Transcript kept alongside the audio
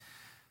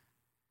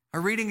Our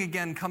reading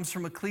again comes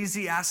from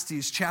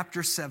Ecclesiastes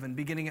chapter 7,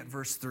 beginning at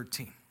verse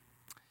 13.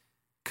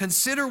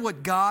 Consider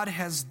what God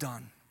has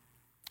done.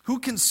 Who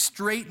can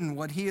straighten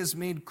what he has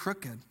made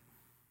crooked?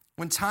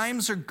 When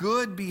times are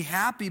good, be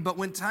happy, but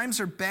when times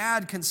are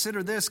bad,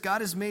 consider this: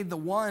 God has made the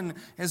one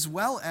as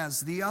well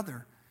as the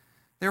other.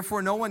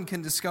 Therefore, no one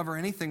can discover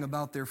anything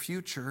about their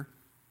future.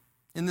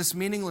 In this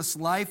meaningless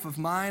life of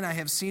mine, I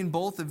have seen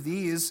both of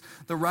these,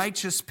 the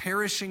righteous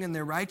perishing in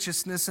their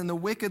righteousness and the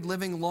wicked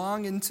living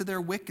long into their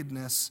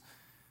wickedness.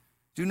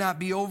 Do not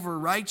be over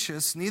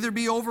righteous, neither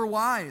be over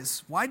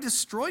wise. Why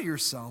destroy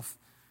yourself?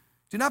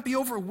 Do not be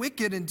over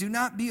wicked, and do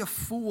not be a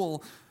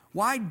fool.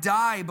 Why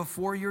die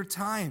before your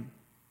time?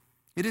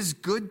 It is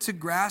good to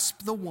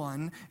grasp the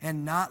one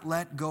and not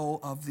let go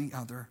of the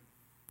other.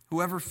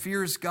 Whoever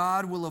fears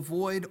God will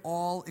avoid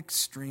all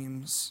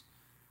extremes.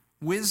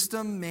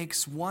 Wisdom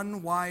makes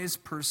one wise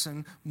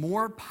person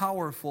more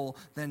powerful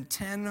than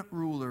 10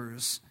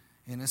 rulers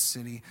in a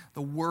city.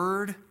 The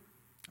word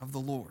of the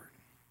Lord.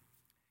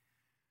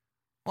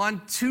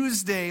 On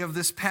Tuesday of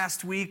this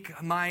past week,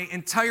 my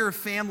entire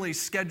family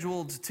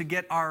scheduled to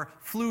get our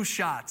flu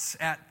shots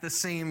at the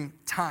same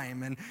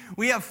time. And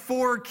we have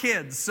 4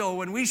 kids, so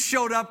when we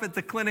showed up at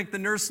the clinic, the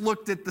nurse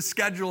looked at the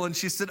schedule and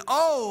she said,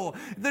 "Oh,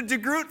 the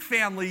DeGroot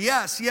family,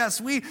 yes,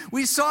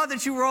 we saw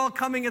that you were all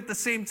coming at the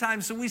same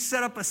time, so we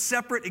set up a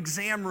separate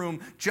exam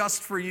room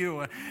just for you."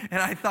 And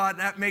I thought,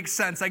 that makes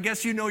sense. I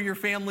guess you know your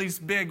family's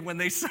big when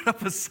they set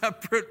up a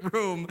separate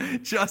room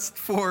just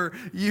for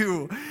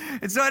you.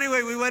 And so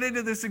anyway, we went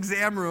into this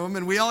exam room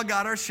and we all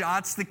got our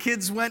shots. The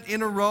kids went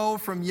in a row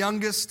from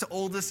youngest to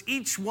oldest.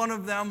 Each one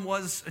of them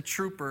was a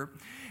trooper.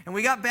 And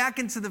we got back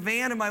into the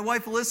van, and my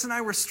wife Alyssa and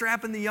I were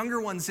strapping the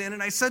younger ones in.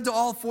 And I said to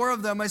all 4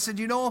 of them, I said,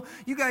 "You know,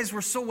 you guys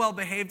were so well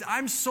behaved.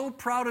 I'm so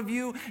proud of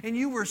you, and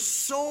you were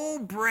so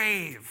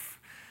brave."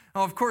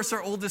 Oh, of course,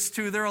 our oldest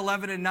 2, they're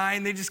 11 and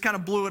 9. They just kind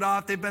of blew it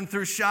off. They've been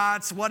through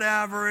shots,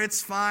 whatever,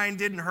 it's fine,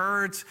 didn't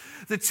hurt.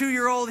 The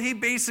 2-year-old, he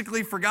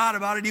basically forgot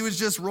about it. He was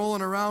just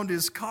rolling around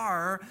his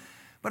car.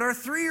 But our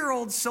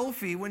 3-year-old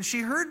Sophie, when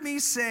she heard me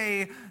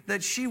say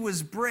that she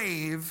was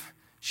brave,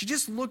 she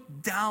just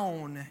looked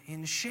down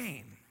in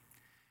shame.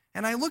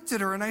 And I looked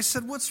at her and I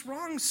said, "What's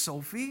wrong,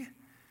 Sophie?"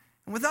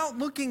 And without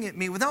looking at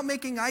me, without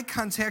making eye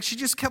contact, she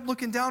just kept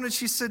looking down and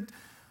she said,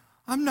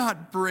 "I'm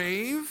not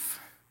brave."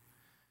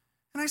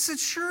 And I said,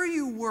 "Sure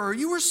you were.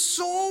 You were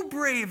so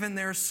brave in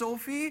there,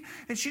 Sophie."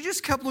 And she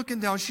just kept looking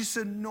down. She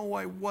said, "No,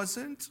 I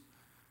wasn't.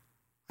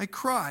 I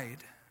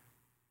cried."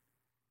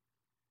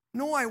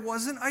 "No, I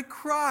wasn't. I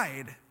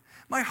cried."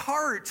 My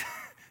heart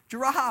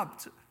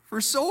dropped for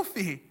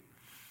Sophie.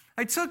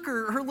 I took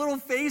her little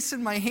face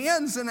in my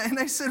hands and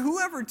I said,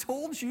 "Whoever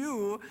told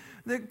you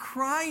that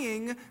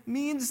crying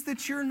means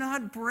that you're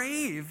not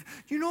brave?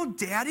 You know,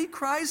 Daddy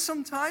cries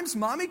sometimes.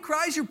 Mommy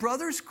cries. Your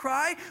brothers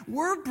cry.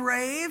 We're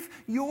brave.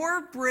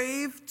 You're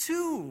brave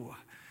too."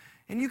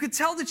 And you could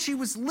tell that she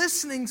was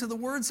listening to the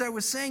words I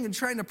was saying and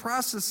trying to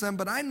process them,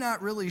 but I'm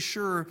not really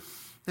sure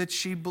that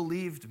she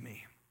believed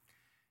me.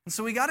 And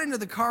so we got into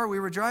the car, we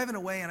were driving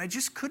away, and I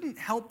just couldn't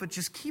help but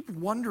just keep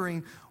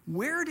wondering,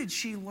 where did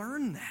she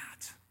learn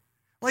that?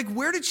 Like,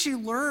 where did she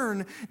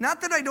learn?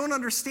 Not that I don't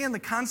understand the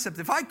concept.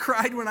 If I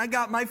cried when I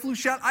got my flu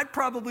shot, I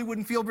probably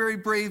wouldn't feel very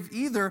brave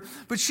either,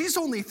 but she's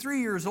only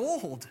 3 years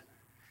old.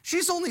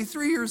 She's only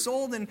 3 years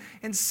old,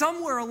 and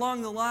somewhere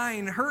along the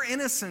line, her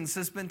innocence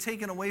has been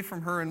taken away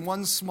from her in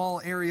one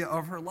small area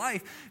of her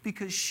life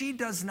because she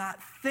does not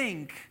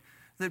think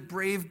that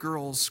brave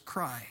girls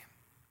cry.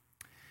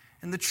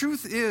 And the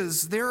truth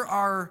is, there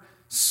are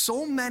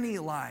so many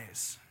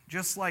lies,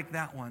 just like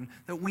that one,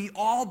 that we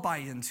all buy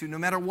into, no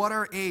matter what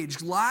our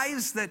age.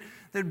 Lies that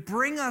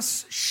bring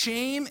us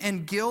shame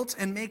and guilt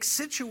and make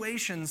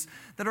situations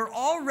that are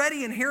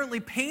already inherently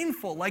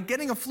painful, like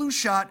getting a flu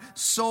shot,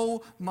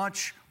 so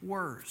much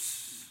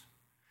worse.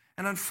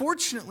 And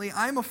unfortunately,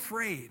 I'm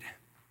afraid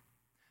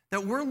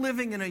that we're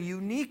living in a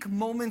unique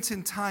moment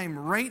in time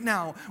right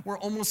now where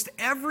almost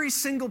every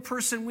single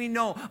person we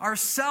know,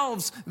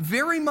 ourselves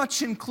very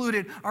much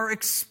included, are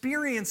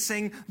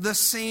experiencing the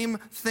same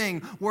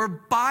thing. We're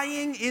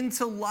buying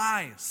into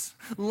lies.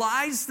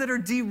 Lies that are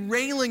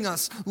derailing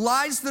us.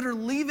 Lies that are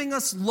leaving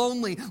us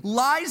lonely.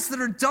 Lies that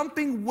are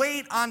dumping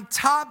weight on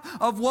top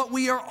of what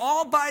we are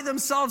all by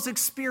themselves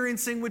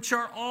experiencing, which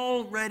are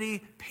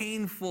already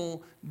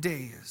painful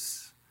days.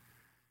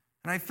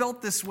 And I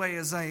felt this way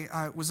as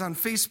I was on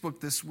Facebook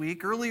this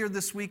week. Earlier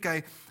this week,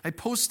 I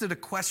posted a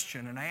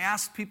question, and I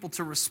asked people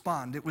to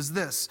respond. It was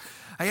this.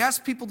 I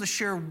asked people to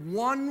share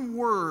one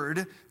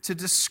word to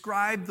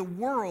describe the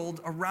world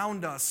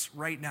around us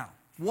right now.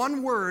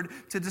 One word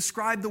to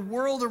describe the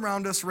world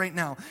around us right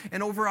now.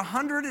 And over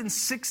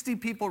 160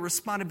 people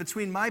responded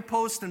between my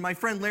post and my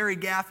friend Larry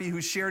Gaffey,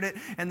 who shared it,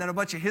 and then a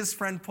bunch of his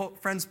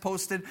friends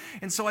posted.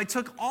 And so I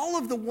took all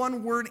of the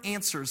one-word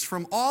answers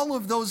from all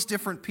of those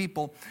different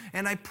people,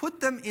 and I put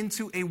them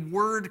into a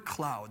word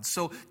cloud.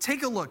 So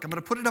take a look. I'm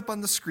going to put it up on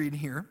the screen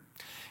here.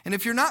 And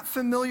if you're not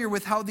familiar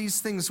with how these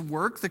things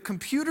work, the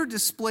computer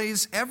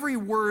displays every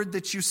word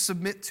that you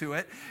submit to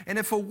it. And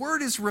if a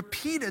word is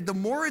repeated, the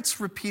more it's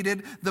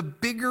repeated, the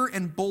bigger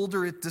and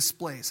bolder it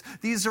displays.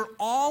 These are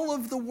all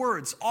of the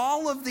words,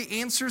 all of the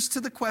answers to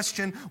the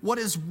question, what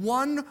is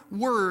one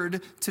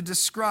word to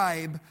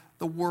describe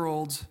the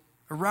world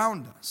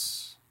around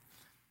us?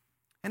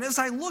 And as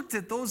I looked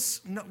at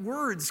those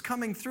words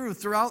coming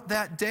throughout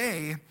that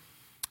day,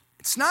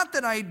 it's not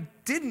that I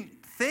didn't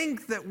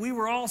think that we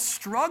were all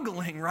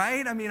struggling,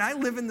 right? I mean, I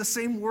live in the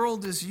same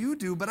world as you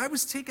do, but I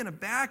was taken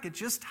aback at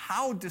just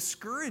how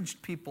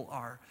discouraged people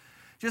are,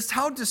 just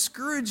how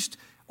discouraged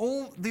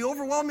the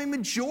overwhelming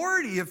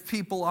majority of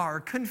people are,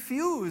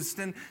 confused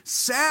and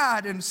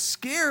sad and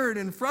scared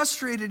and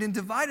frustrated and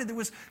divided. There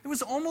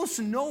was almost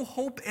no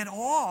hope at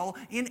all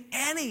in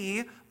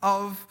any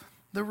of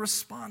the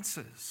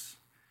responses.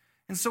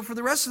 And so for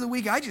the rest of the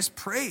week, I just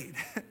prayed.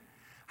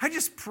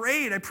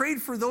 I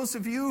prayed for those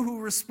of you who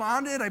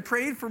responded. I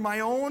prayed for my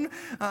own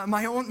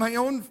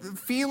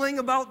feeling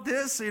about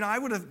this. I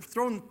would have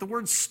thrown the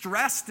word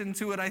stressed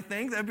into it, I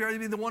think. That'd probably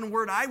be the one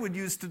word I would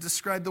use to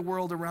describe the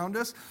world around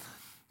us.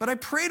 But I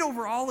prayed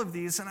over all of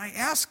these, and I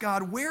asked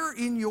God, where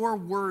in your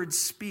word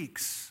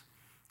speaks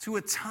to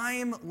a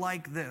time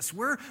like this?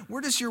 Where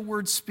does your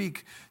word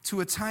speak to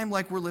a time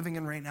like we're living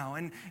in right now?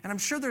 And I'm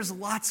sure there's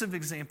lots of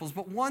examples,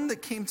 but one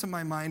that came to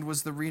my mind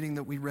was the reading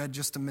that we read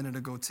just a minute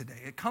ago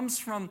today. It comes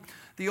from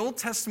the Old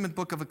Testament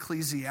book of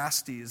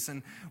Ecclesiastes,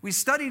 and we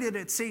studied it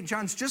at St.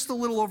 John's just a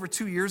little over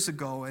 2 years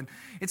ago. And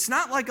it's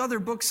not like other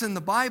books in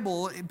the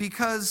Bible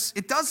because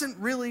it doesn't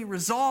really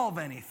resolve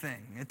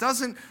anything. It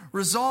doesn't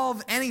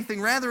resolve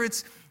anything. Rather,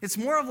 it's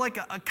more of like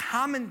a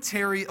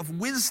commentary of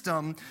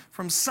wisdom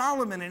from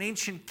Solomon, an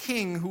ancient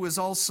king who was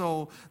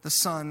also the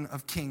son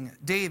of King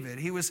David.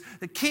 He was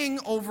the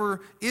king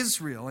over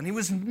Israel, and he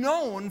was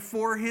known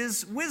for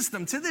his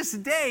wisdom. To this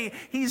day,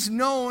 he's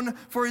known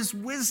for his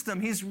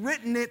wisdom. He's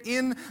written it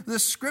in the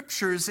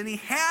scriptures, and he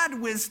had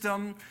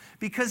wisdom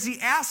because he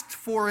asked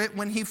for it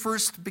when he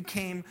first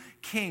became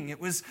king.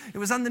 It was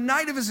on the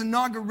night of his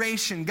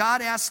inauguration.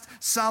 God asked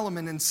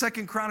Solomon in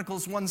 2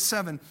 Chronicles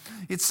 1:7.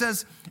 It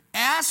says,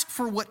 "Ask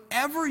for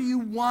whatever you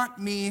want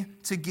me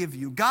to give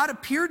you." God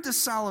appeared to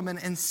Solomon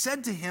and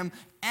said to him,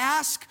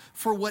 "Ask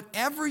for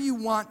whatever you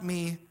want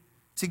me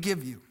to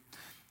give you."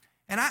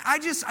 And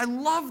I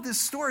love this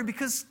story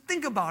because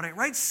think about it,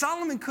 right?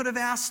 Solomon could have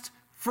asked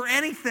for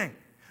anything.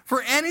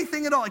 For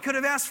anything at all. He could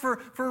have asked for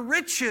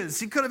riches.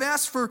 He could have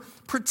asked for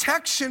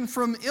protection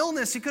from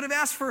illness. He could have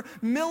asked for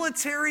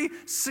military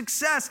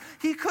success.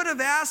 He could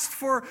have asked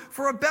for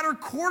a better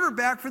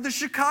quarterback for the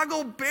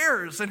Chicago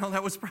Bears. I know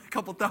that was a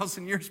couple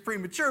thousand years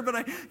premature, but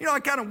I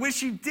kind of wish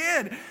he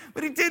did.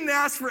 But he didn't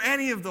ask for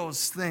any of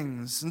those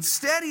things.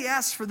 Instead, he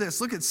asked for this.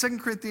 Look at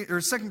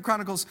 2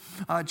 Chronicles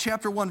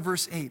chapter 1,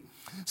 verse 8.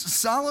 So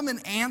Solomon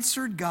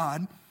answered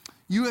God,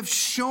 "You have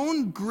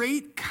shown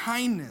great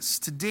kindness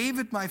to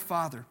David my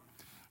father,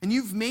 and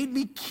you've made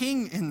me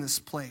king in this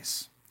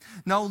place.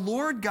 Now,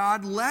 Lord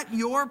God, let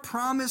your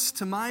promise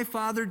to my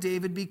father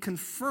David be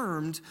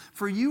confirmed,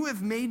 for you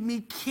have made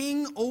me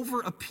king over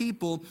a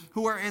people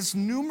who are as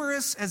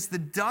numerous as the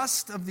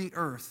dust of the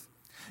earth.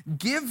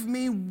 Give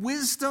me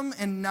wisdom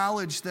and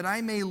knowledge that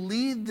I may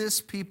lead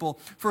this people,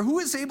 for who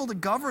is able to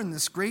govern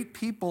this great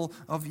people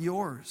of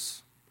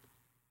yours?"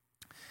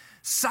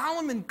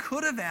 Solomon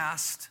could have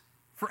asked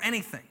for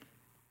anything.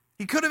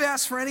 He could have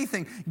asked for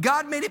anything.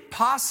 God made it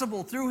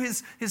possible through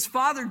his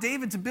father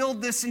David to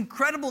build this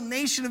incredible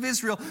nation of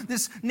Israel,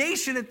 this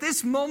nation at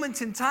this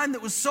moment in time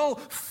that was so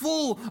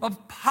full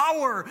of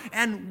power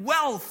and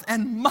wealth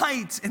and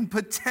might and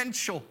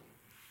potential.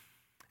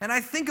 And I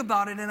think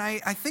about it, and I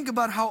think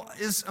about how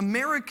as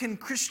American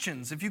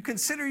Christians, if you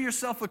consider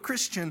yourself a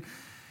Christian,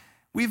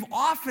 we've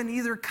often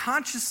either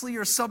consciously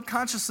or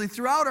subconsciously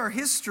throughout our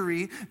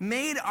history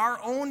made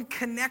our own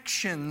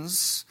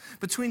connections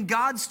between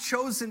God's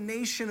chosen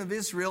nation of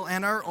Israel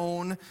and our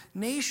own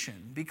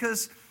nation.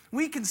 Because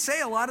we can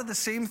say a lot of the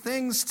same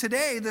things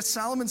today that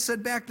Solomon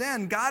said back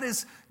then. God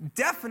has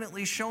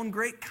definitely shown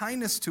great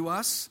kindness to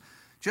us,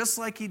 just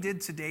like he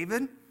did to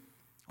David.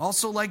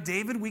 Also, like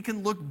David, we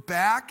can look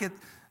back at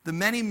the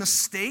many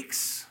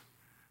mistakes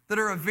that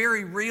are a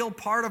very real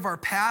part of our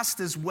past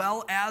as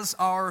well as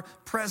our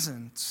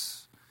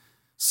present.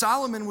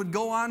 Solomon would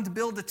go on to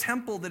build a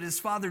temple that his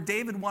father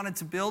David wanted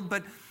to build,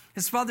 but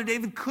his father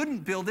David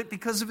couldn't build it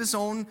because of his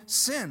own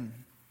sin.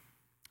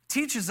 It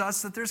teaches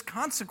us that there's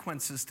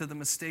consequences to the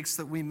mistakes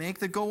that we make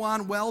that go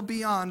on well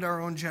beyond our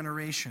own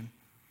generation.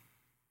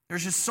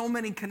 There's just so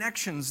many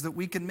connections that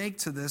we can make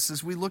to this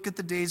as we look at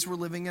the days we're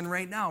living in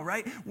right now,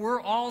 right?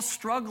 We're all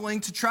struggling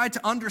to try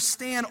to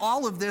understand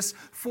all of this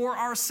for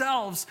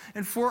ourselves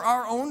and for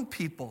our own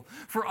people.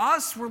 For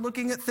us, we're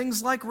looking at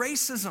things like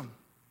racism,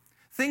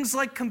 things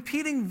like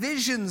competing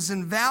visions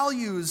and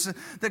values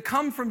that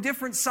come from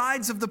different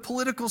sides of the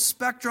political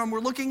spectrum. We're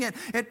looking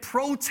at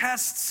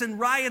protests and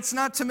riots,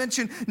 not to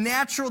mention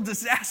natural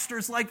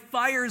disasters like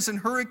fires and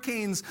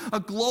hurricanes, a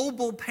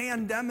global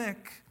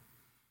pandemic.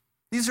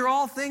 These are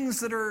all things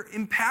that are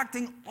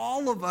impacting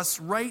all of us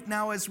right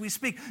now as we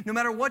speak. No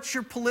matter what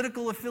your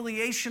political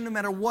affiliation, no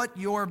matter what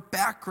your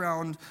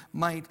background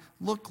might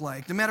look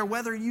like, no matter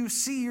whether you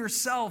see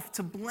yourself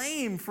to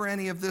blame for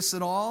any of this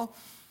at all,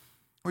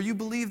 or you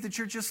believe that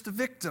you're just a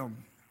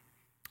victim,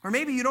 or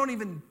maybe you don't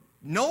even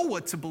know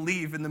what to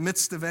believe in the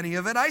midst of any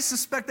of it. I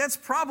suspect that's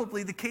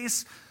probably the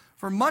case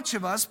for much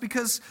of us,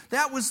 because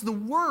that was the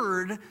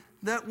word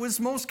that was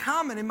most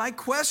common in my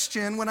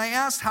question when I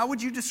asked, how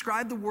would you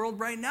describe the world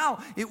right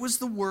now? It was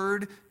the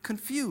word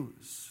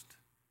confused.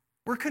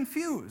 We're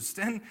confused.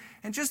 And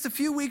just a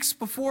few weeks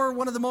before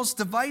one of the most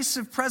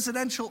divisive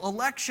presidential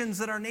elections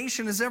that our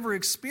nation has ever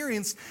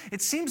experienced,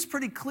 it seems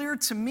pretty clear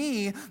to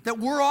me that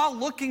we're all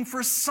looking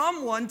for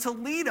someone to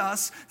lead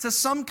us to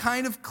some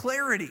kind of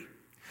clarity.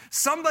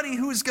 Somebody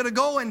who's going to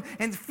go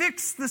and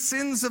fix the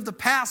sins of the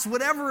past,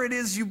 whatever it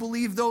is you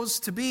believe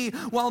those to be,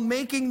 while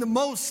making the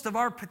most of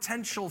our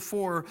potential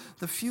for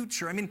the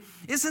future. I mean,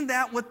 isn't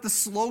that what the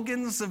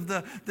slogans of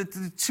the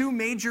two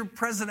major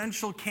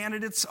presidential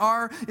candidates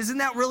are? Isn't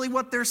that really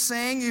what they're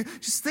saying? You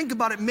just think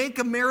about it. Make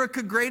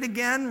America great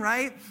again,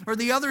 right? Or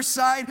the other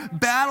side,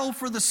 battle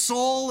for the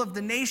soul of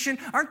the nation.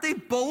 Aren't they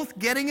both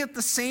getting at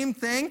the same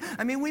thing?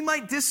 I mean, we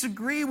might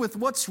disagree with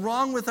what's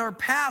wrong with our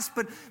past,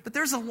 but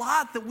there's a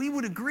lot that we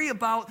would agree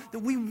about that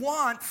we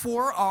want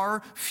for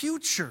our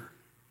future.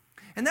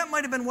 And that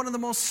might have been one of the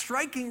most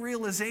striking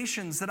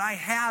realizations that I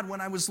had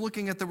when I was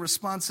looking at the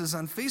responses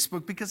on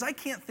Facebook, because I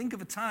can't think of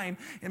a time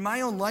in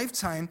my own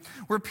lifetime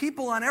where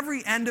people on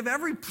every end of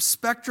every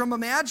spectrum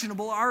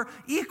imaginable are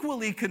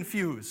equally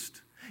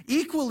confused,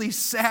 equally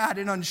sad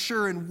and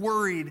unsure and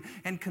worried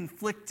and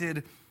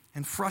conflicted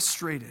and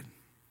frustrated.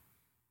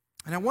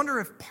 And I wonder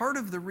if part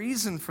of the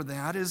reason for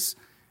that is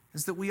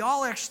that we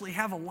all actually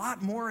have a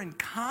lot more in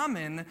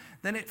common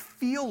than it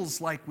feels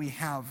like we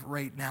have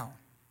right now.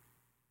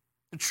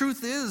 The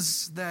truth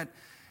is that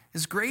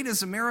as great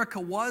as America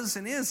was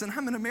and is, and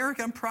I'm an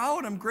American, I'm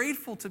proud, I'm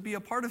grateful to be a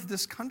part of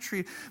this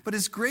country, but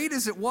as great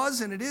as it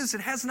was and it is,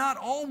 it has not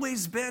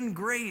always been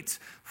great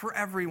for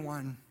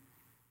everyone.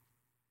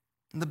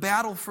 And the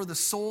battle for the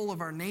soul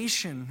of our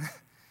nation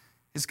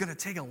is going to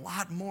take a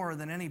lot more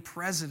than any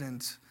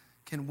president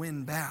can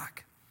win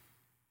back.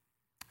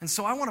 And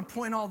so I want to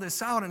point all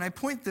this out, and I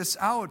point this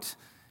out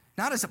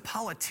not as a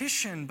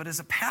politician, but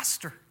as a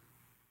pastor.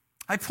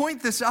 I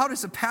point this out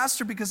as a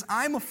pastor because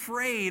I'm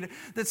afraid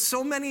that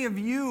so many of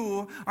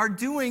you are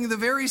doing the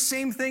very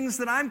same things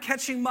that I'm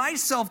catching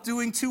myself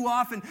doing too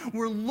often.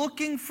 We're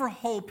looking for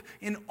hope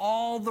in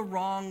all the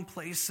wrong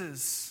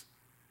places.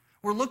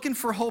 We're looking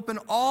for hope in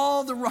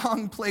all the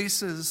wrong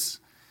places.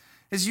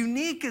 As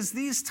unique as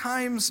these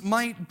times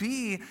might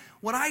be,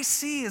 what I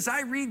see as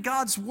I read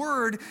God's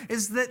word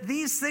is that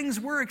these things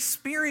we're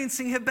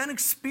experiencing have been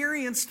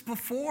experienced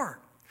before.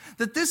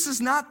 That this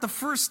is not the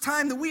first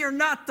time, that we are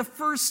not the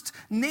first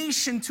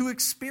nation to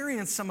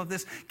experience some of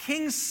this.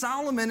 King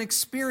Solomon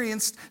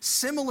experienced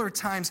similar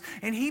times,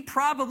 and he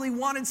probably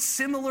wanted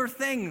similar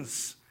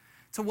things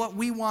to what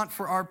we want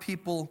for our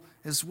people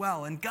as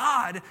well. And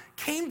God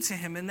came to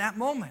him in that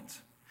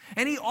moment.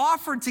 And he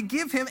offered to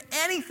give him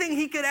anything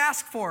he could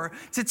ask for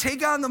to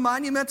take on the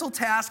monumental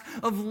task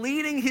of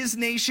leading his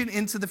nation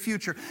into the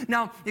future.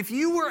 Now, if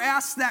you were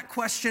asked that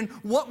question,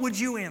 what would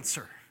you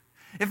answer?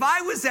 If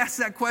I was asked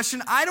that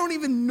question, I don't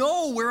even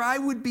know where I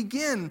would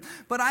begin.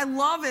 But I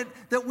love it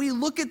that we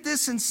look at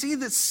this and see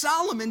that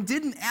Solomon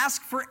didn't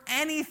ask for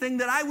anything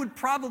that I would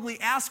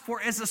probably ask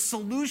for as a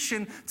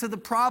solution to the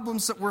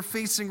problems that we're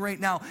facing right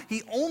now.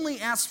 He only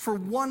asked for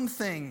one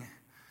thing: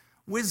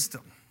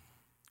 wisdom.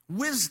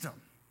 Wisdom.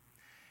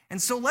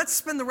 And so let's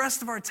spend the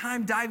rest of our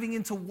time diving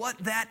into what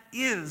that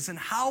is and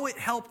how it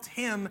helped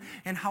him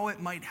and how it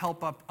might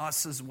help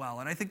us as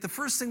well. And I think the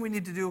first thing we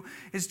need to do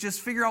is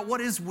just figure out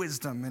what is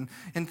wisdom.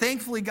 And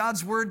thankfully,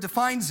 God's word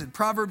defines it.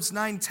 Proverbs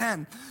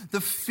 9:10. The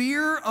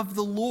fear of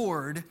the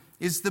Lord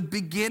is the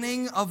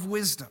beginning of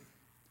wisdom.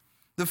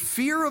 The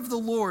fear of the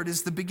Lord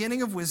is the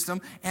beginning of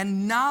wisdom,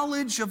 and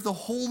knowledge of the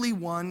Holy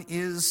One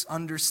is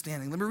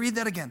understanding. Let me read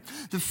that again.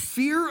 The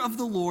fear of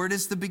the Lord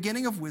is the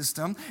beginning of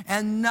wisdom,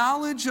 and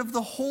knowledge of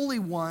the Holy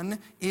One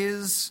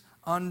is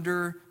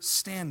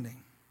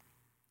understanding.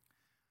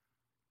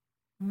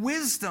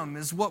 Wisdom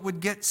is what would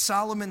get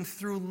Solomon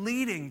through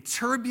leading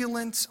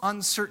turbulent,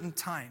 uncertain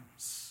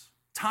times.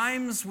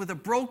 Times with a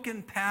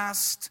broken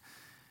past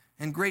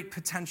and great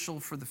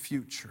potential for the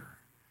future.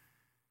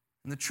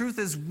 And the truth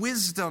is,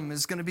 wisdom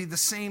is going to be the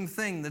same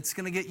thing that's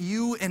going to get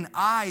you and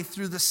I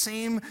through the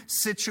same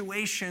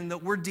situation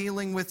that we're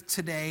dealing with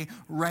today,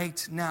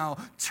 right now.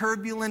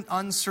 Turbulent,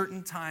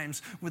 uncertain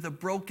times with a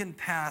broken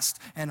past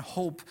and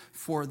hope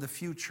for the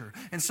future.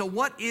 And so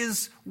what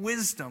is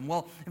wisdom?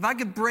 Well, if I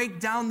could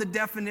break down the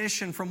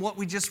definition from what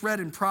we just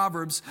read in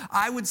Proverbs,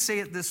 I would say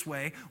it this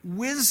way: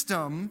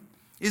 wisdom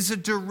is a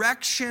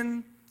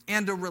direction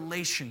and a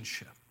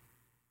relationship.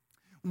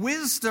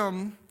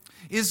 Wisdom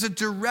is a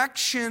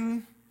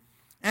direction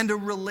and a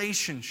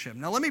relationship.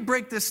 Now let me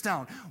break this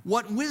down.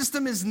 What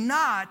wisdom is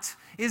not,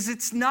 is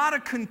it's not a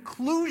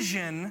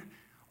conclusion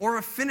or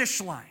a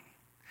finish line.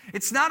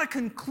 It's not a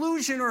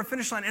conclusion or a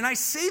finish line. And I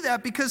say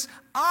that because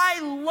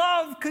I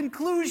love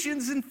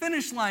conclusions and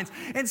finish lines.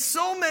 And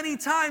so many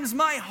times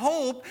my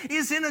hope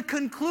is in a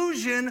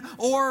conclusion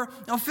or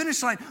a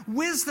finish line.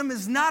 Wisdom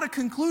is not a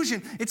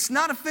conclusion. It's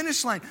not a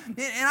finish line. And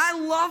I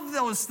love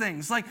those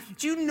things. Like,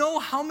 do you know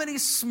how many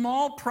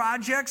small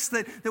projects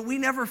that we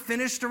never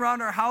finished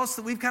around our house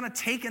that we've kind of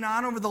taken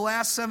on over the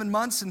last 7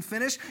 months and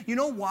finished? You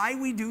know why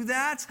we do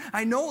that?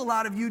 I know a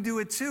lot of you do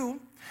it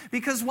too.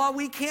 Because while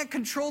we can't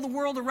control the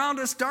world around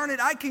us, darn it,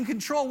 I can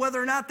control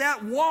whether or not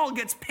that wall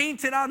gets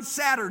painted on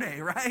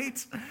Saturday,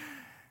 right?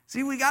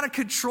 See, we got to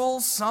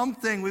control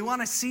something. We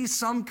want to see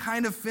some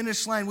kind of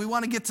finish line. We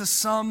want to get to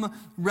some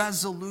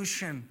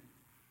resolution.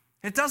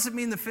 It doesn't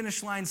mean the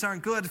finish lines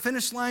aren't good.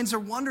 Finish lines are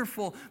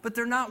wonderful, but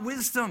they're not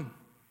wisdom.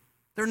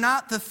 They're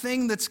not the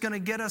thing that's going to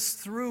get us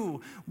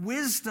through.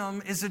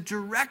 Wisdom is a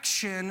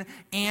direction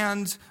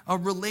and a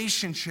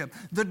relationship.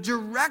 The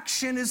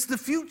direction is the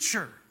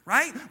future.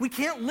 Right? We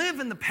can't live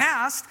in the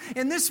past,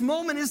 and this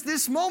moment is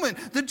this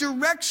moment. The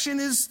direction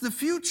is the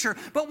future.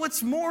 But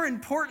what's more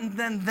important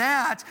than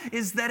that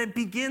is that it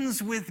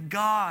begins with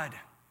God.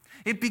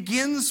 It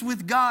begins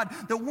with God,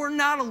 that we're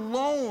not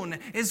alone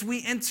as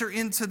we enter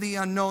into the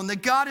unknown,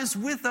 that God is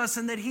with us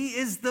and that He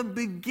is the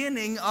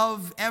beginning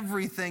of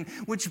everything,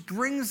 which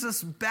brings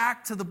us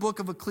back to the book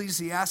of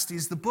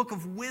Ecclesiastes, the book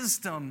of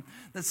wisdom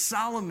that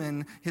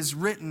Solomon has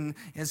written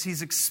as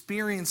he's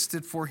experienced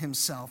it for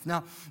himself.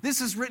 Now, this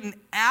is written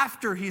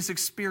after he's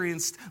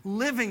experienced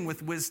living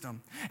with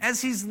wisdom, as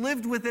he's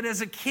lived with it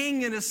as a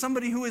king and as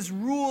somebody who has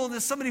ruled,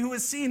 as somebody who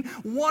has seen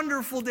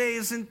wonderful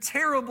days and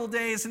terrible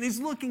days, and he's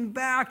looking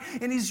back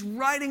and he's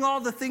writing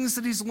all the things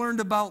that he's learned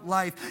about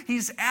life.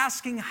 He's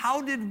asking,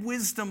 how did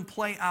wisdom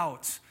play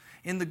out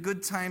in the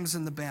good times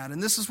and the bad?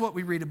 And this is what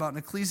we read about in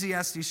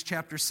Ecclesiastes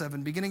chapter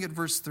 7, beginning at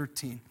verse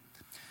 13.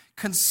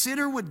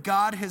 Consider what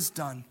God has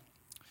done.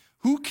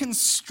 Who can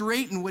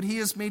straighten what He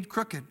has made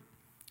crooked?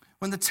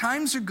 When the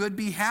times are good,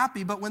 be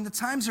happy, but when the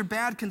times are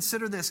bad,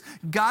 consider this.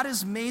 God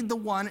has made the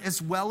one as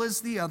well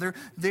as the other.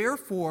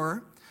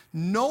 Therefore,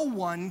 no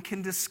one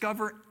can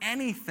discover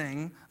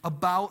anything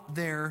about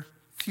their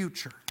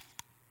future.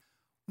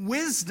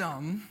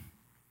 Wisdom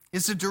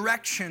is a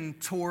direction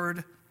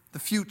toward the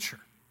future.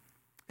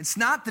 It's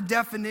not the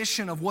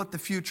definition of what the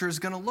future is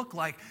going to look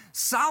like.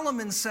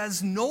 Solomon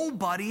says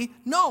nobody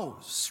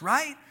knows,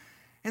 right?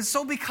 And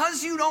so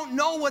because you don't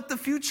know what the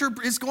future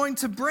is going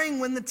to bring,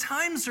 when the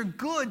times are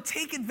good,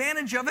 take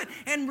advantage of it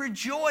and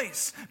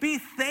rejoice. Be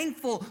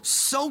thankful,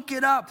 soak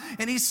it up.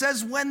 And he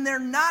says when they're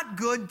not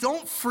good,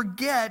 don't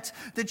forget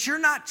that you're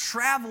not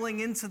traveling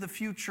into the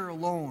future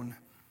alone.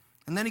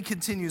 And then he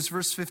continues,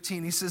 verse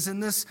 15. He says, in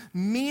this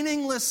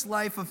meaningless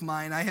life of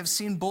mine, I have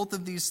seen both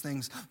of these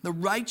things, the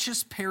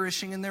righteous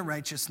perishing in their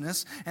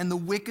righteousness and the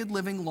wicked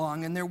living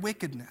long in their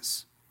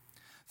wickedness.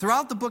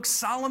 Throughout the book,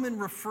 Solomon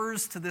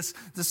refers to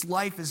this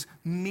life as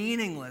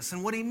meaningless.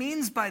 And what he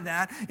means by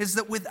that is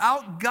that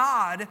without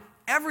God,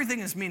 everything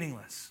is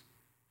meaningless.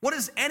 What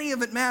does any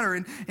of it matter?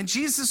 And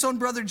Jesus' own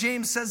brother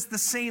James says the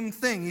same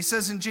thing. He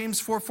says in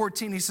James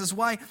 4:14, he says,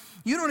 why,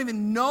 you don't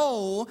even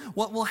know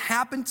what will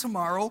happen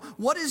tomorrow.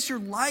 What is your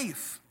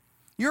life?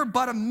 You're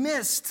but a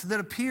mist that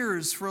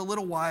appears for a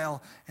little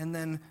while and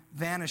then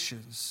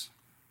vanishes.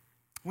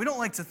 We don't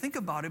like to think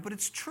about it, but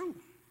it's true.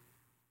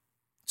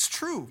 It's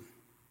true.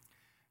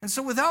 And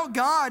so without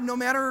God, no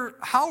matter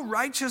how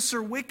righteous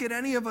or wicked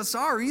any of us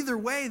are, either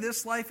way,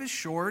 this life is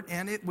short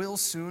and it will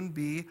soon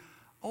be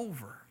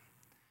over.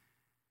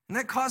 And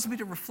that caused me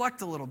to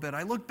reflect a little bit.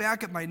 I look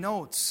back at my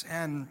notes,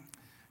 and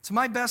to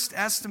my best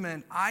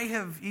estimate, I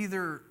have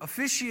either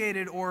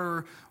officiated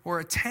or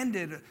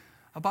attended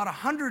about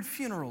 100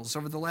 funerals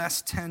over the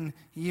last 10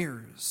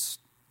 years.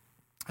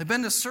 I've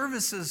been to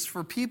services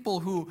for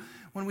people who,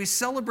 when we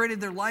celebrated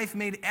their life,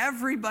 made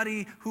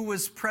everybody who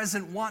was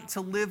present want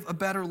to live a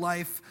better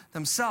life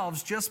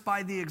themselves just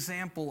by the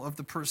example of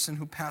the person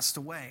who passed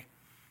away.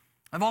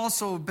 I've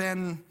also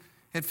been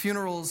at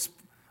funerals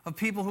of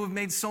people who have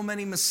made so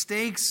many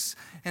mistakes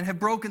and have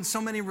broken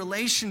so many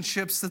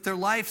relationships that their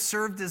life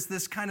served as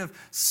this kind of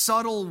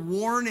subtle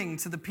warning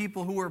to the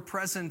people who were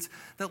present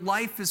that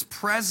life is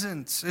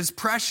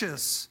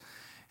precious,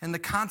 and the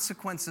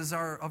consequences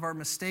of our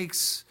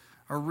mistakes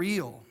are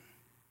real.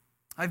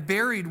 I've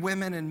buried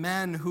women and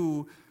men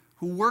who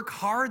work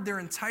hard their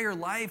entire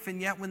life,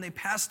 and yet when they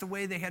passed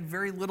away, they had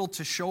very little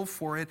to show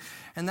for it.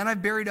 And then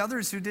I've buried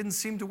others who didn't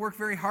seem to work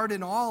very hard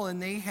at all,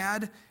 and they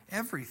had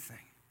everything.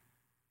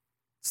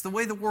 It's the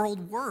way the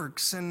world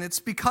works, and it's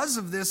because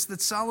of this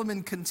that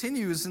Solomon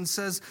continues and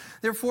says,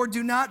 therefore,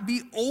 do not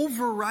be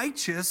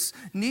over-righteous,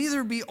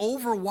 neither be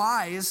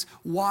over-wise.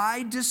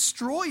 Why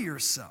destroy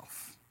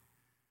yourself?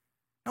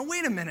 Now,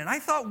 wait a minute. I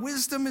thought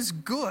wisdom is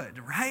good,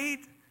 right?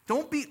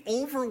 Don't be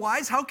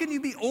over-wise. How can you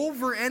be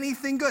over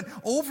anything good?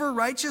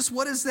 Over-righteous,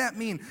 what does that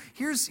mean?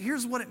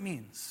 Here's what it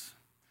means.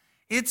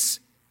 It's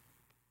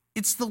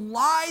the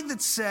lie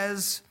that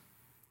says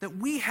that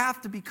we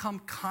have to become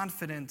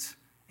confident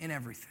in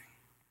everything.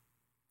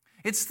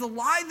 It's the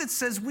lie that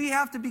says we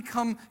have to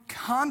become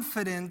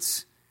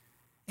confident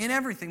In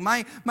everything.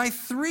 My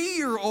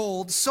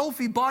 3-year-old,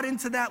 Sophie, bought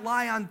into that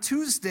lie on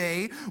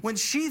Tuesday when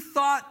she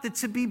thought that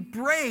to be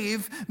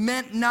brave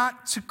meant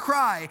not to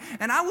cry.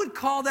 And I would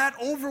call that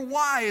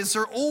over-wise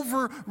or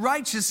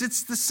over-righteous.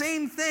 It's the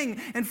same thing.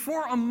 And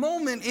for a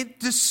moment, it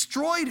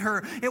destroyed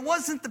her. It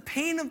wasn't the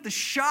pain of the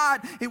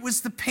shot. It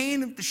was the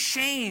pain of the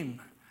shame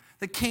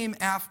that came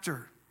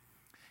after.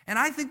 And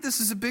I think this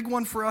is a big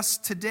one for us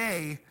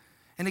today.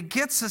 And it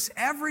gets us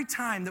every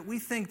time that we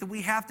think that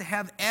we have to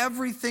have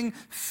everything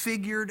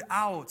figured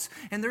out.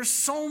 And there's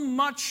so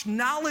much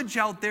knowledge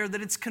out there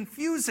that it's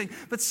confusing.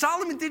 But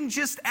Solomon didn't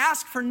just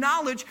ask for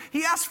knowledge,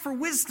 he asked for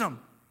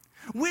wisdom.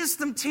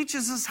 Wisdom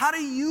teaches us how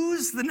to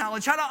use the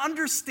knowledge, how to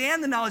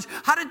understand the knowledge,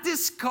 how to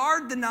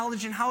discard the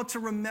knowledge, and how to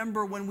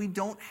remember when we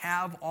don't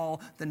have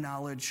all the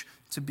knowledge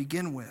to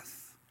begin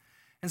with.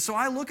 And so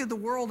I look at the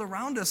world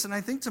around us and I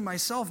think to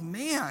myself,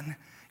 man,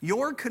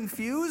 you're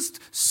confused,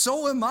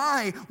 so am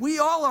I. We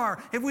all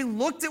are. If we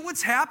looked at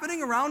what's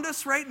happening around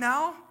us right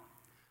now,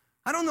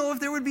 I don't know if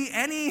there would be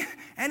any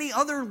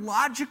other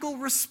logical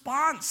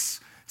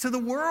response to the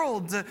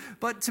world,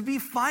 but to be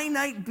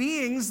finite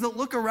beings that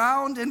look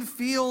around and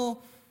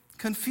feel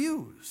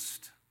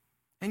confused.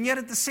 And yet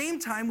at the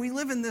same time, we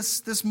live in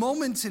this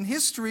moment in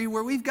history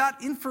where we've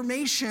got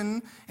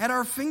information at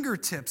our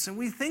fingertips, and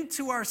we think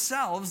to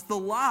ourselves the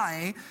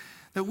lie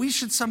that we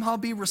should somehow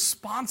be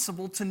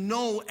responsible to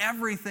know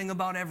everything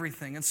about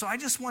everything. And so I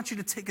just want you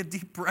to take a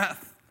deep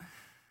breath,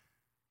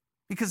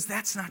 because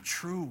that's not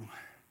true.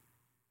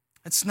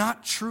 It's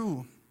not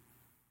true.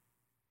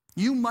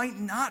 You might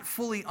not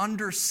fully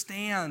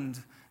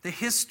understand the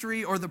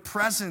history or the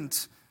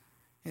present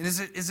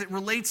as it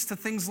relates to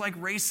things like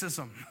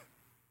racism.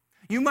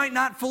 You might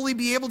not fully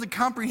be able to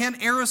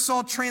comprehend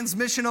aerosol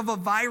transmission of a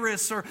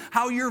virus, or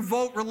how your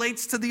vote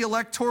relates to the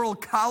Electoral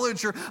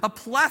College, or a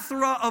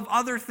plethora of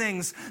other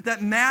things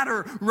that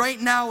matter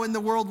right now in the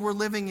world we're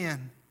living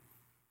in.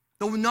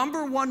 The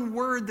number one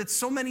word that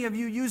so many of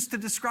you use to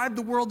describe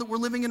the world that we're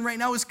living in right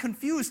now is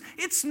confused.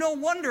 It's no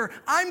wonder.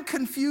 I'm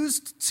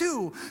confused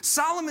too.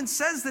 Solomon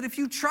says that if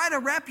you try to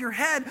wrap your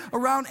head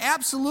around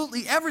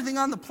absolutely everything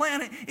on the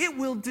planet, it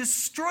will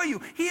destroy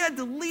you. He had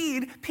to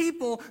lead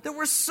people that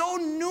were so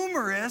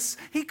numerous,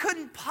 he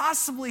couldn't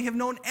possibly have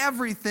known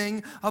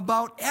everything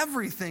about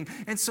everything.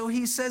 And so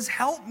he says,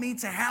 help me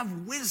to have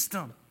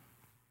wisdom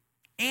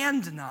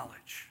and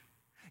knowledge.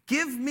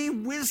 Give me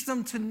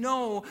wisdom to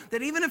know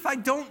that even if I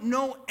don't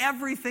know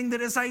everything, that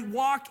as I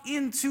walk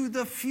into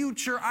the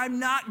future, I'm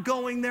not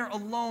going there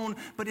alone,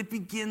 but it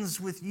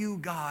begins with you,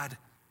 God.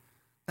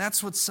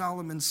 That's what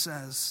Solomon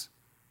says.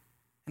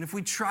 And if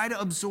we try to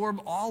absorb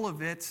all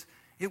of it,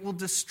 it will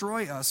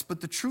destroy us.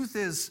 But the truth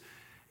is,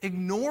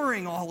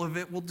 ignoring all of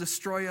it will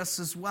destroy us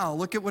as well.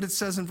 Look at what it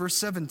says in verse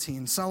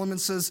 17. Solomon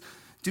says,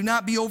 do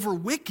not be over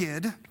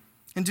wicked,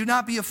 and do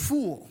not be a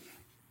fool.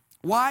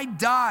 Why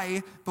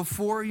die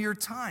before your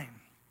time?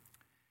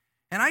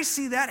 And I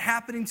see that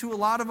happening to a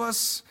lot of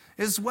us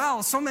as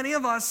well. So many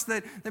of us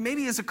that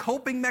maybe is a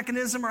coping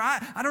mechanism, or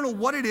I don't know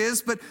what it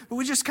is, but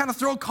we just kind of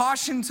throw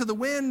caution to the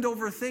wind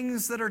over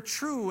things that are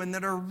true and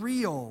that are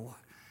real.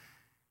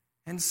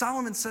 And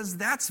Solomon says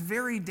that's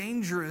very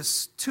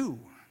dangerous too.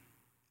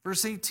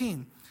 Verse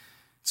 18,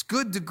 it's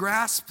good to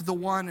grasp the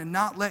one and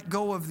not let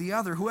go of the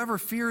other. Whoever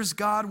fears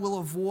God will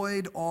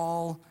avoid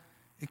all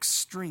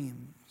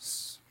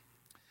extremes.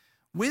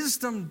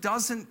 Wisdom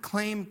doesn't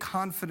claim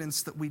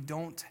confidence that we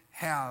don't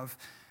have,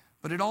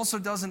 but it also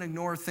doesn't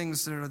ignore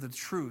things that are the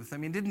truth. I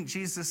mean, didn't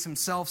Jesus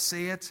himself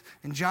say it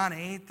in John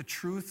 8, the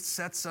truth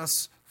sets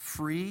us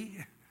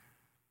free?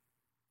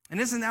 And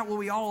isn't that what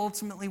we all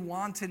ultimately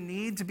want and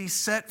need, to be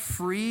set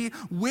free?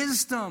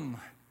 Wisdom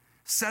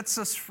sets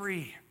us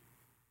free.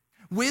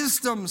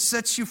 Wisdom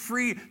sets you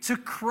free to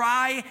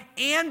cry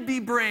and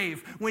be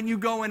brave when you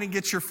go in and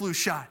get your flu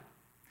shot.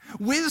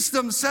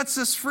 Wisdom sets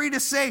us free to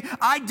say,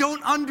 I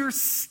don't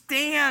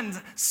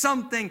understand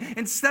something,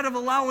 instead of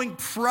allowing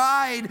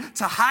pride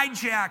to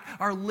hijack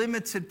our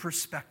limited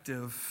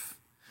perspective.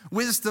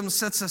 Wisdom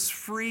sets us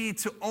free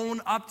to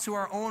own up to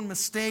our own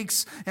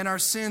mistakes and our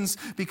sins,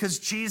 because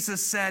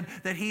Jesus said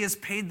that he has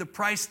paid the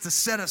price to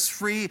set us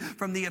free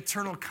from the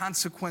eternal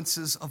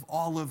consequences of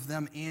all of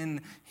them in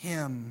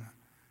him.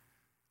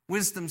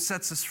 Wisdom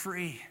sets us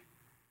free.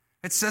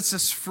 It sets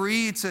us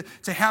free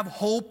to have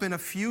hope in a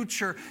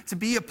future, to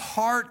be a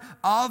part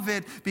of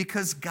it,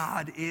 because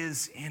God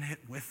is in it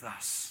with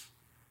us.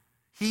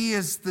 He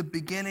is the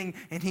beginning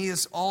and he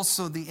is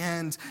also the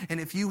end. And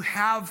if you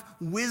have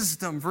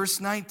wisdom, verse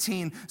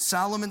 19,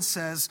 Solomon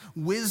says,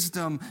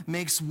 wisdom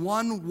makes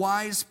one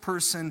wise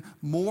person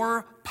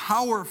more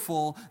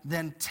powerful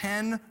than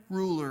 10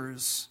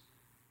 rulers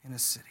in a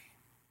city.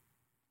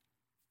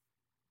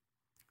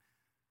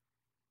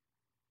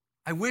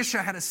 I wish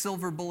I had a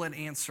silver bullet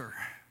answer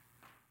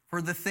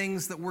for the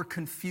things that we're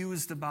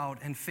confused about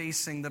and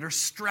facing, that are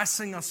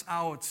stressing us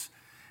out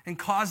and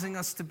causing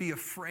us to be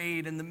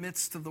afraid in the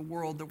midst of the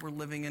world that we're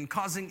living in,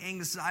 causing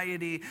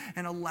anxiety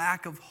and a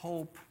lack of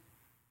hope.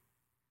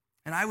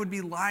 And I would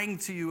be lying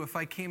to you if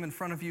I came in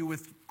front of you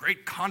with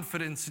great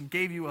confidence and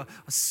gave you a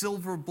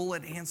silver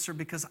bullet answer,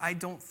 because I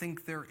don't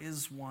think there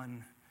is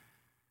one.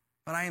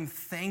 But I am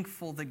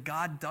thankful that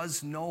God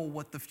does know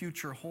what the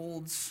future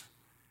holds,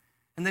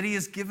 and that he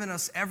has given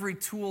us every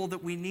tool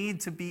that we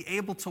need to be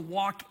able to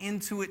walk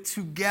into it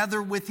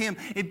together with him.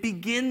 It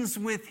begins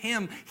with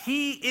him.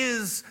 He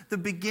is the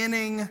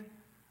beginning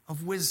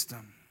of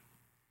wisdom.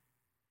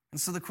 And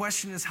so the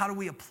question is, how do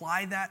we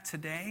apply that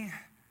today?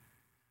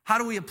 How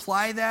do we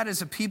apply that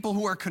as a people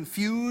who are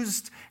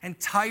confused and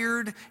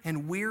tired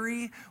and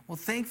weary? Well,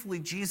 thankfully,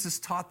 Jesus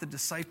taught the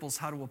disciples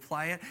how to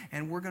apply it,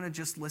 and we're going to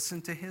just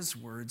listen to his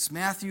words.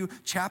 Matthew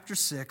chapter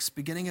 6,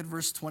 beginning at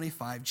verse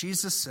 25,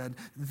 Jesus said,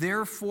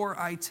 "Therefore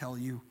I tell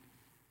you,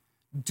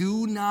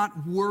 do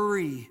not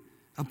worry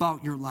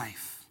about your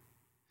life.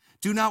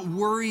 Do not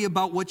worry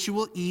about what you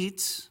will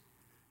eat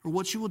or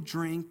what you will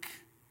drink,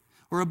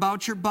 or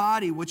about your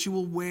body, what you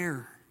will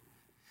wear.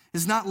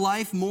 Is not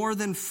life more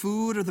than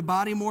food, or the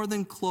body more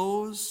than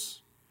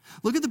clothes?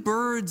 Look at the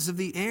birds of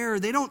the air.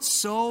 They don't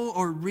sow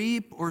or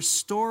reap or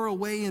store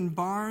away in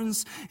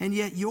barns, and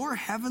yet your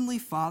heavenly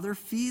Father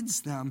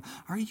feeds them.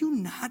 Are you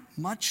not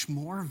much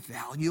more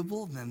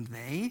valuable than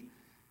they?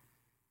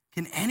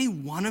 Can any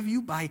one of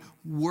you, by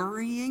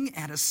worrying,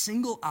 add a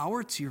single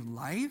hour to your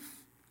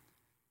life?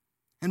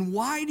 And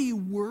why do you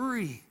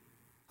worry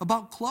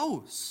about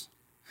clothes?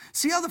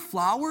 See how the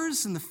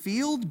flowers in the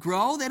field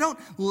grow? They don't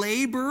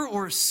labor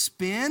or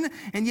spin.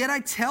 And yet I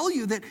tell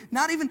you that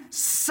not even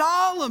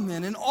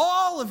Solomon in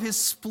all of his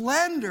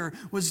splendor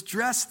was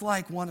dressed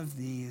like one of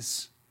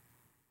these.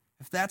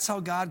 If that's how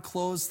God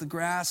clothes the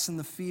grass in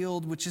the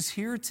field, which is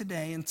here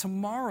today and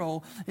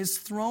tomorrow is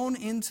thrown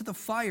into the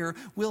fire,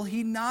 will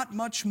he not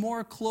much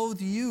more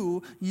clothe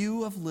you,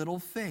 you of little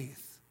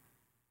faith?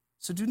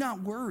 So do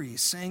not worry,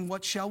 saying,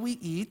 what shall we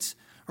eat?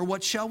 Or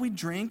what shall we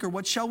drink? Or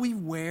what shall we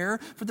wear?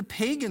 For the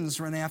pagans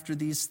run after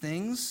these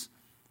things.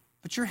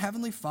 But your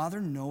heavenly Father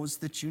knows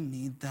that you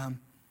need them.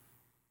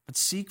 But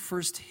seek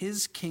first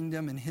his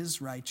kingdom and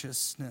his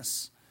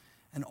righteousness,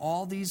 and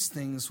all these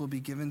things will be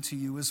given to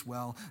you as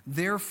well.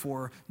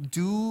 Therefore,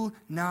 do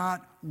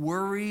not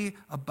worry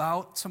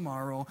about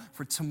tomorrow,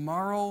 for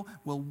tomorrow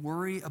will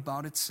worry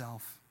about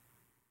itself.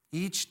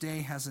 Each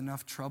day has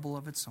enough trouble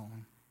of its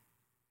own.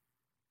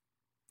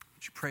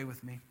 Would you pray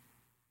with me?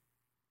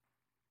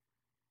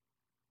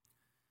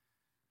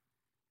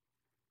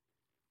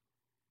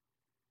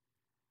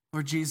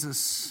 Lord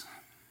Jesus,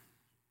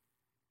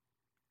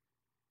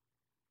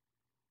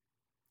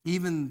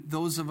 even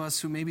those of us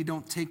who maybe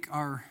don't take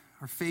our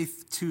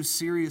faith too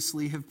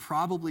seriously have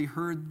probably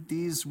heard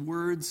these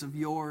words of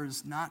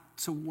yours, not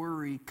to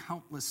worry,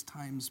 countless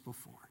times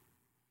before.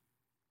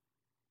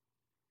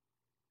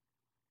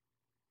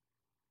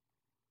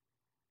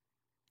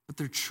 But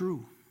they're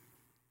true.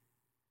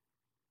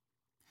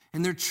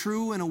 And they're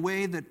true in a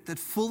way that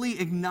fully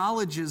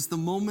acknowledges the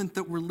moment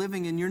that we're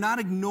living in. You're not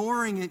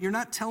ignoring it. You're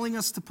not telling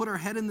us to put our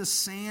head in the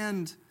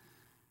sand.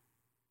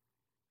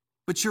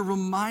 But you're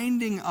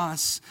reminding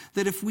us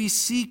that if we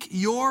seek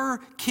your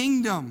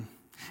kingdom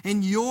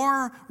and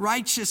your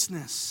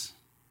righteousness,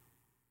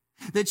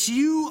 that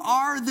you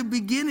are the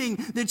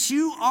beginning, that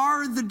you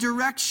are the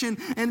direction,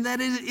 and that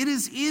it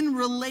is in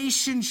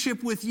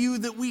relationship with you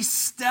that we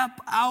step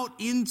out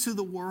into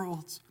the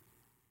world.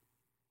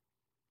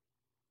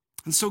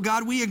 And so,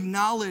 God, we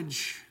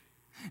acknowledge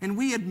and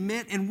we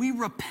admit and we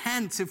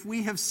repent if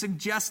we have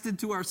suggested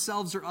to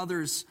ourselves or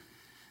others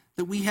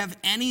that we have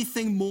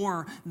anything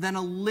more than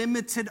a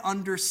limited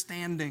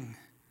understanding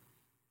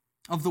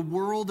of the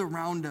world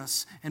around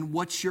us and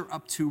what you're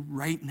up to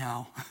right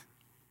now.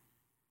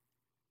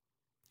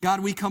 God,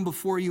 we come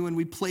before you and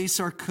we place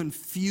our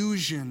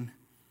confusion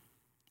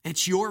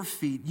at your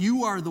feet.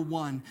 You are the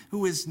one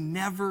who is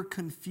never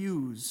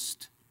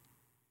confused.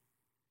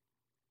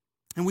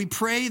 And we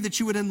pray that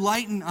you would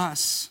enlighten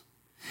us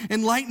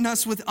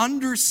with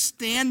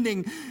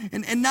understanding,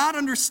 and not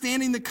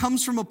understanding that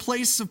comes from a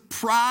place of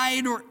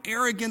pride or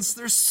arrogance.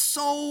 There's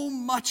so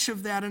much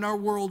of that in our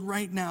world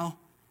right now.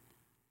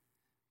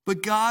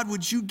 But God,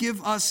 would you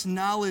give us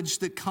knowledge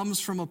that comes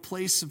from a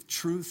place of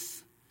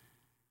truth,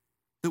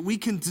 that we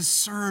can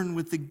discern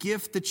with the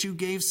gift that you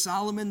gave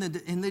Solomon,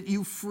 and that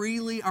you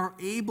freely are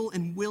able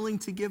and willing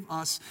to give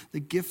us,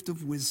 the gift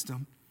of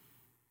wisdom.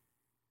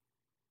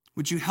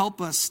 Would you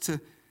help us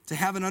to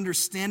have an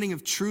understanding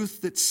of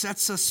truth that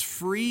sets us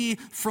free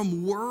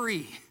from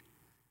worry,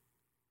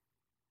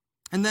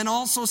 and then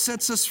also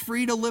sets us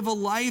free to live a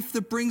life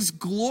that brings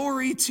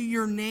glory to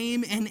your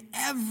name in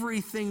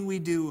everything we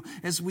do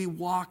as we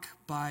walk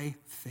by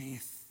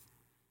faith.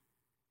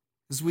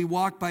 As we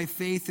walk by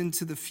faith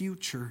into the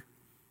future.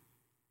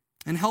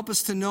 And help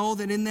us to know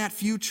that in that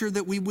future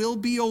that we will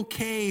be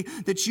okay,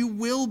 that you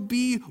will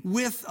be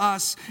with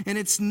us. And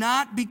it's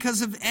not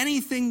because of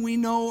anything we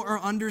know or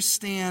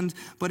understand,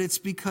 but it's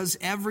because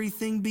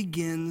everything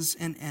begins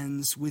and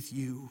ends with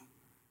you.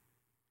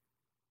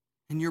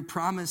 And your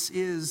promise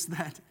is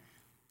that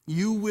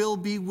you will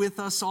be with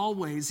us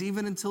always,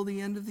 even until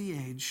the end of the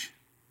age.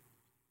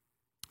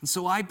 And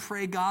so I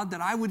pray, God,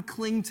 that I would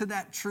cling to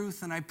that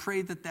truth, and I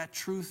pray that that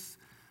truth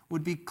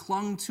would be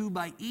clung to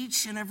by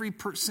each and every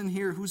person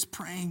here who's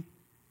praying.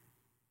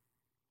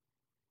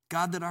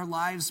 God, that our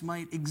lives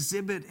might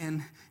exhibit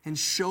and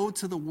show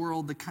to the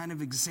world the kind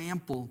of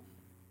example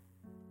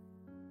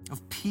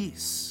of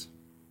peace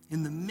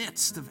in the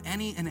midst of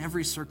any and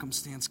every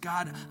circumstance.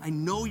 God, I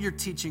know you're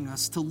teaching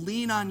us to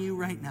lean on you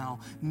right now.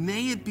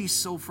 May it be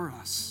so for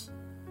us.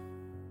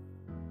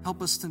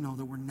 Help us to know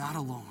that we're not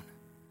alone.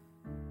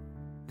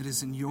 It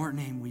is in your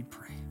name we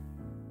pray.